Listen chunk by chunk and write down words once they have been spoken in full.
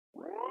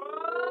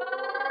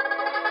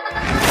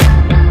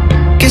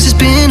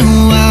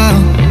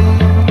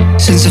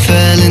since I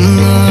fell in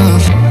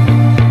love.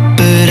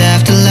 But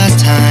after last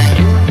time,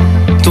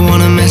 don't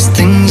wanna mess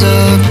things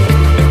up.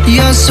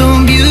 You're so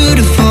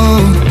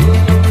beautiful,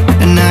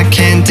 and I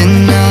can't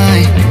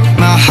deny.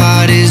 My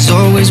heart is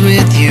always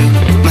with you,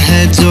 my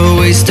head's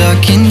always stuck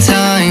in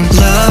time.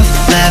 Love,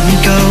 let me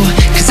go,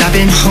 cause I've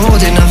been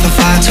holding on for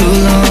far too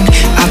long.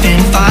 I've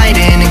been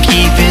fighting and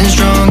keeping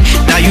strong,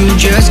 now you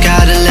just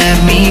gotta let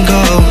me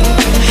go.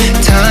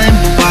 Time,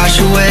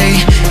 wash away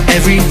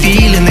every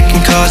feeling that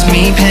can cause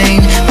me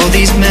pain. All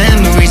these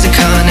memories I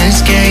can't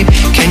escape,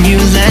 can you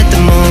let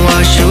them all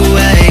wash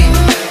away?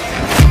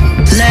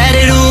 Let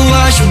it all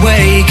wash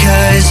away,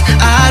 cause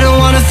I don't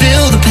wanna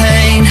feel the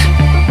pain.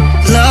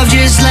 Love,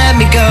 just let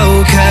me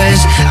go,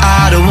 cause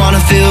I don't wanna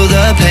feel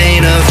the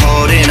pain of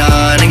holding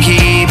on and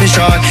keeping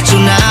strong. So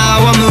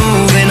now I'm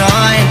moving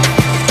on,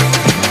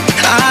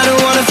 I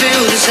don't wanna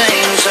feel the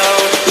same. So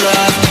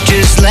love,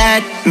 just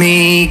let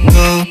me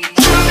go.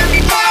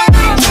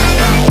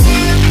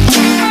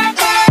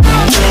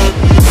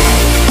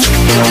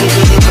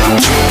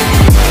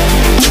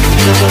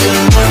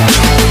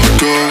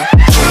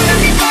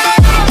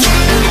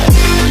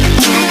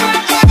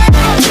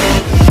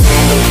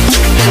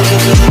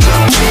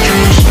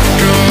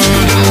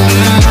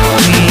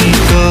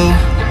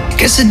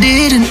 Guess I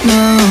didn't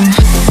know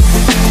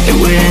it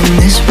would end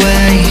this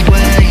way.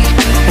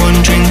 One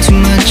drink too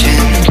much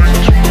and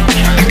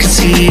I could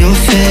see your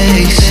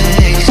face.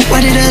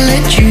 Why did I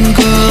let you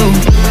go?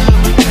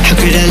 How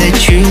could I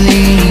let you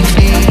leave?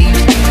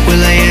 Will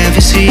I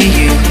ever see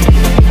you?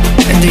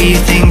 And do you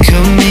think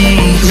of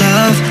me?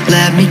 Love,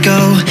 let me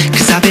go,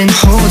 cause I've been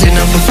holding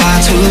on for far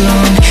too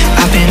long.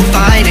 I've been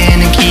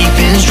fighting and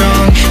keeping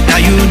strong, now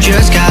you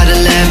just gotta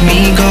let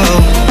me go.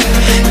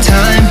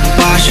 Time,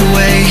 wash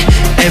away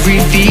every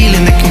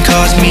feeling that can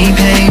cause me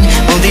pain.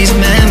 All these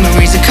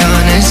memories I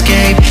can't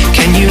escape,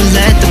 can you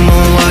let them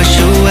all wash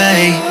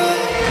away?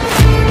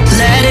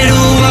 Let it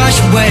all wash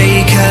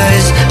away,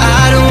 cause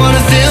I don't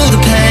wanna feel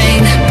the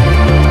pain.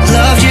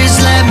 Love,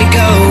 just let me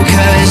go,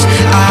 cause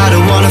I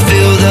don't wanna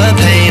feel the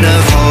pain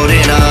of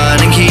holding on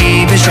and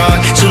keeping strong.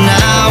 So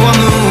now I'm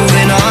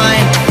moving on,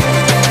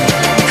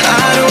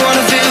 I don't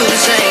wanna feel the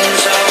same.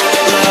 So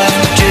love,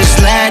 just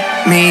let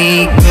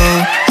me go.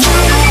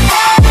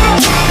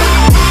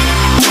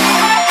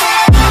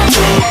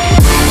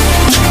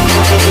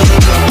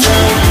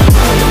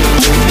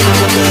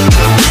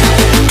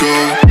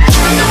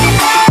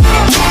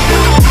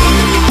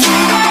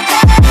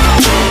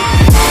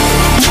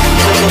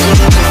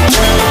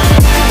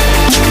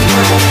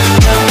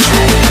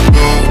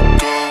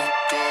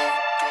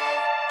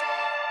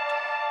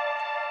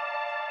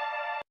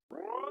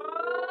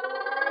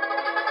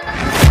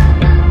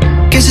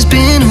 Guess it's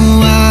been a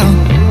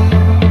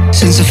while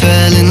since I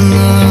fell in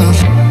love.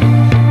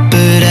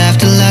 But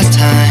after last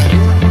time,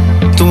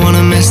 don't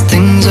wanna mess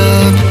things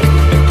up.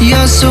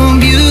 You're so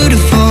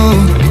beautiful,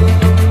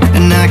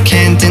 and I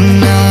can't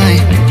deny.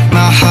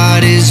 My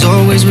heart is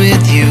always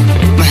with you,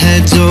 my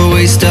head's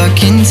always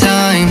stuck in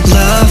time.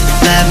 Love,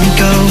 let me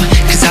go,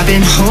 cause I've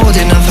been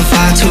holding on for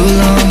far too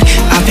long.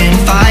 I've been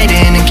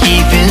fighting and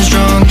keeping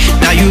strong,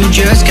 now you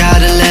just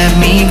gotta let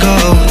me go.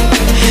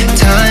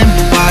 Time,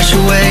 wash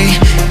away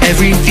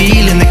every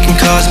feeling that can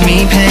cause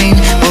me pain.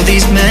 All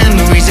these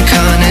memories I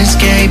can't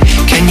escape,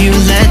 can you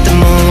let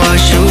them all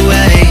wash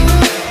away?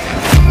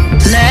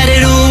 Let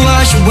it all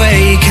wash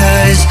away,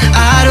 cause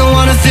I don't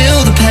wanna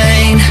feel the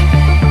pain.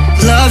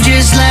 Love,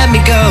 just let me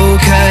go,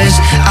 cause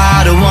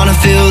I don't wanna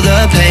feel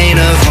the pain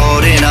of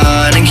holding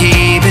on and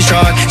keeping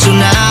strong. So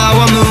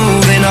now I'm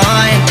moving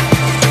on,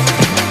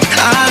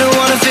 I don't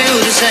wanna feel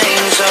the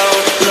same. So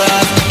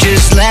love,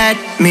 just let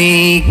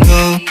me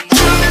go.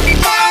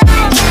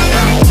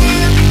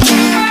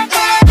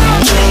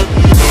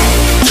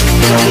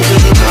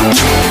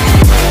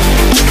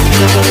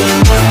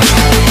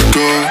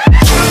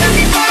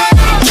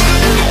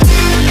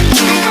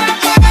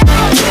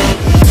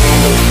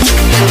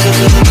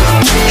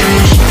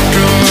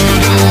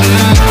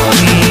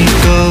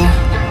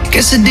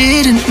 Guess I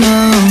didn't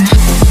know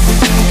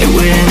it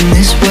would end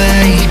this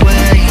way.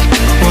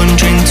 One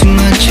drink too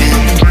much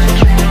and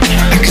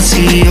I could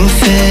see your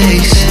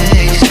face.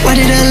 Why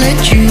did I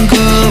let you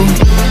go?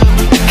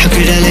 How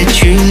could I let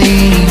you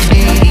leave?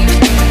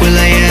 Will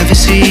I ever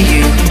see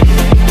you?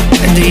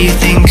 And do you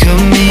think of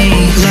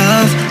me?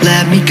 Love,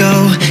 let me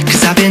go,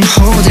 cause I've been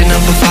holding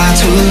on for far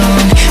too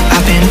long.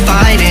 I've been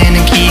fighting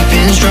and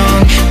keeping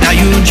strong, now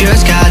you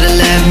just gotta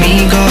let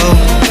me go.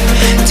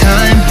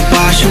 Time,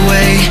 wash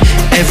away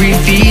every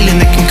feeling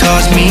that can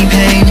cause me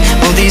pain.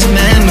 All these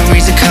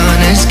memories I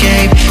can't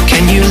escape,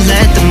 can you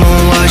let them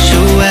all wash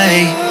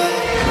away?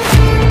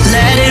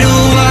 Let it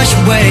all wash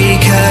away,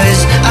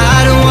 cause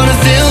I don't wanna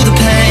feel the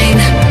pain.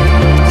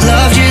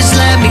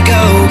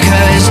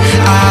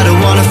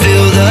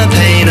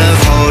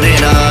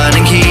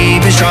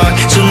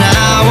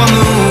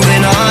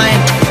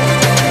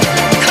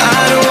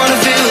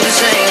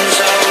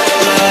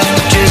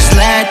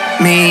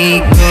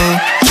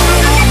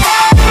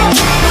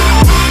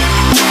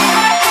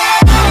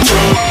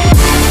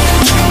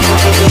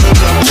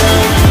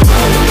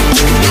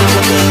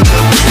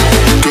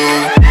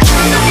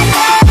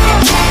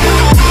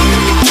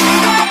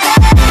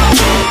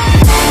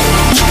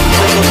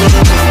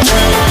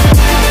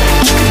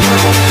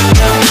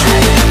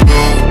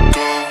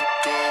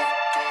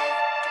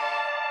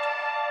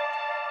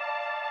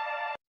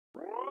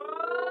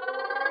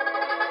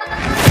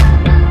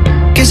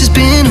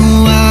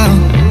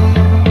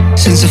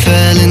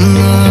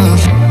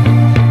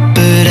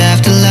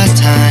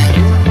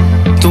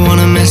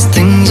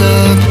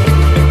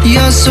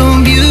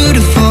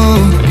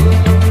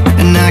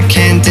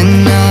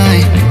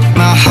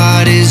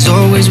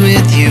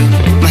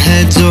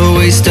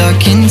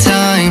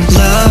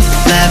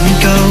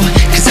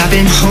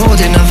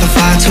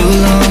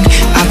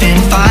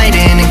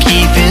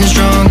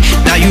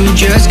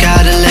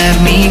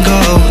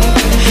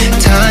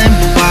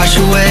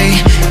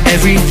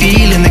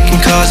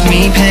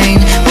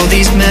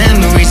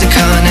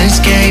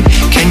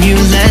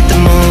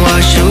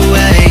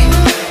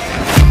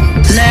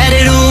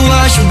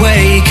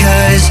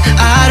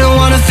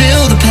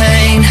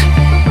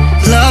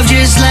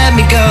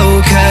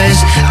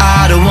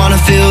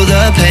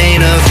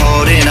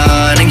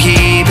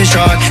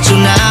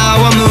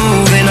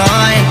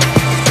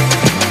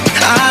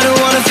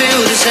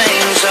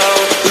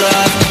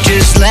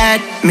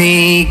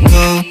 me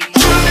go.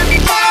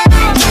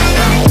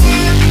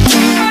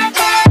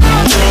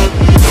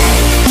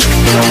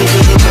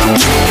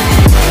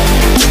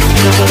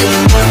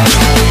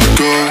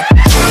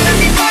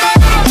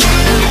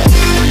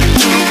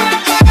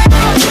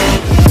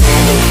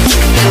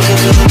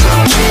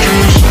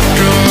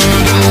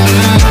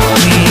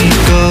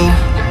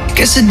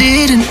 Guess I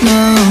didn't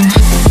know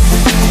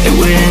it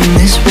would end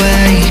this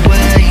way.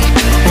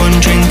 One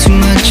drink too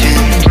much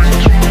and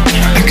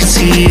I could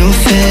see your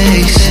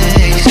face.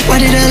 Why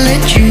did I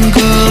let you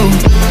go?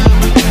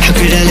 How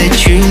could I let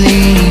you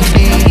leave?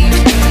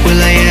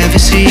 Will I ever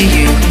see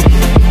you?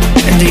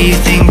 And do you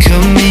think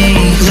of me?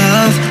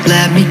 Love,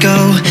 let me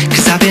go,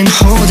 'cause I've been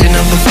holding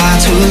on for far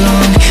too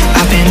long.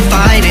 I've been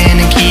fighting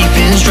and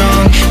keeping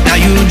strong. Now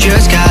you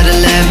just gotta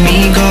let me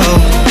go.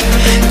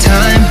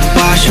 Time,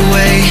 wash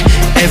away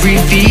every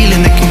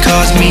feeling that can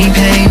cause me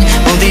pain.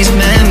 All these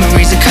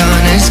memories I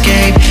can't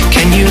escape.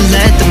 Can you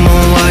let them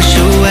all wash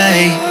away?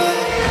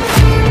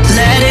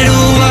 Let it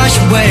all wash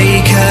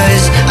away,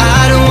 'cause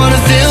I don't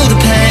wanna feel the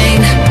pain.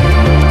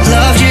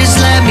 Love, just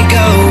let me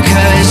go,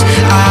 'cause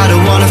I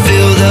don't wanna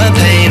feel the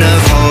pain of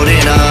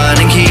holding on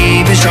and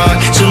keeping strong.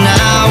 So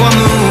now I'm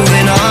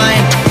moving on.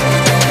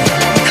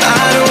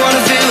 I don't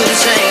wanna feel the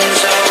same,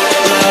 so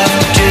love,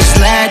 just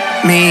let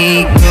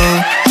me go.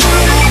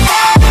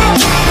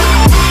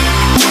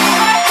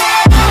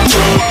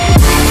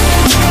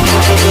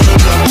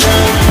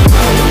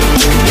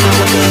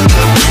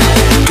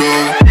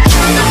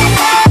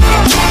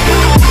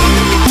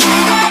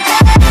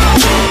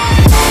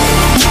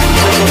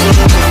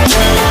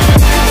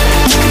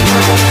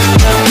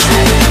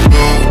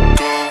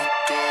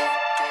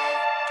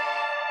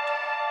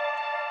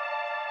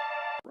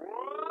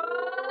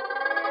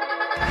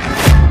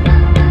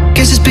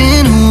 Guess it's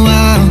been a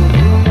while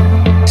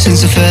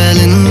since I fell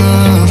in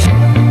love,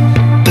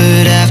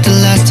 but after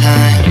last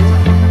time,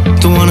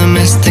 don't wanna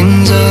mess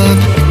things up.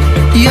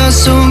 You're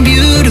so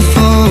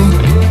beautiful,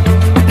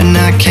 and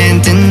I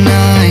can't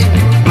deny.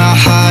 My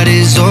heart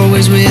is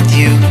always with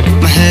you,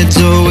 my head's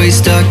always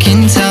stuck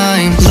in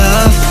time.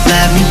 Love,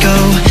 let me go,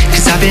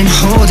 'cause I've been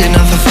holding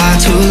on for far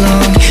too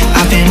long.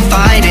 I've been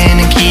fighting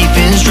and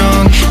keeping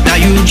strong. Now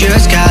you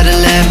just gotta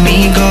let me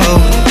go.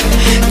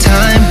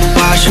 Time,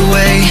 wash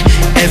away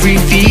every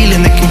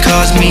feeling that can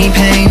cause me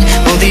pain.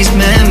 All these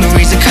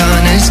memories I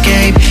can't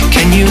escape.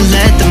 Can you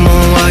let them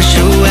all wash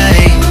away?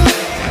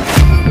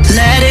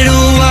 Let it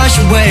all wash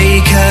away,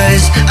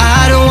 'cause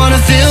I don't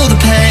wanna feel the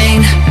pain.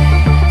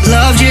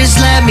 Love, just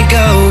let me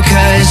go,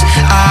 'cause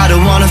I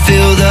don't wanna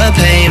feel the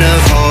pain of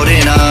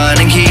holding on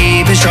and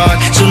keeping strong.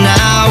 So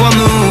now I'm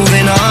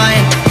moving on.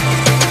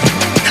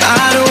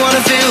 I don't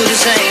wanna feel the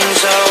same,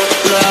 so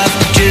love,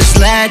 just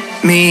let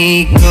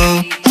me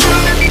go.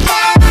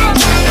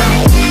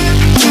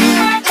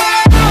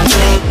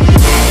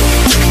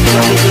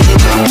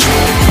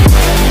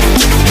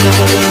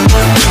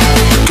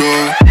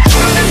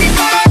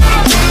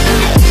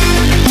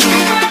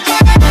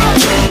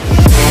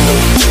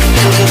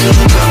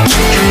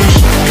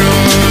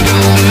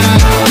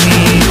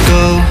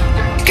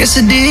 Guess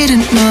I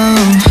didn't know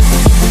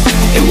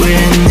it would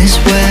end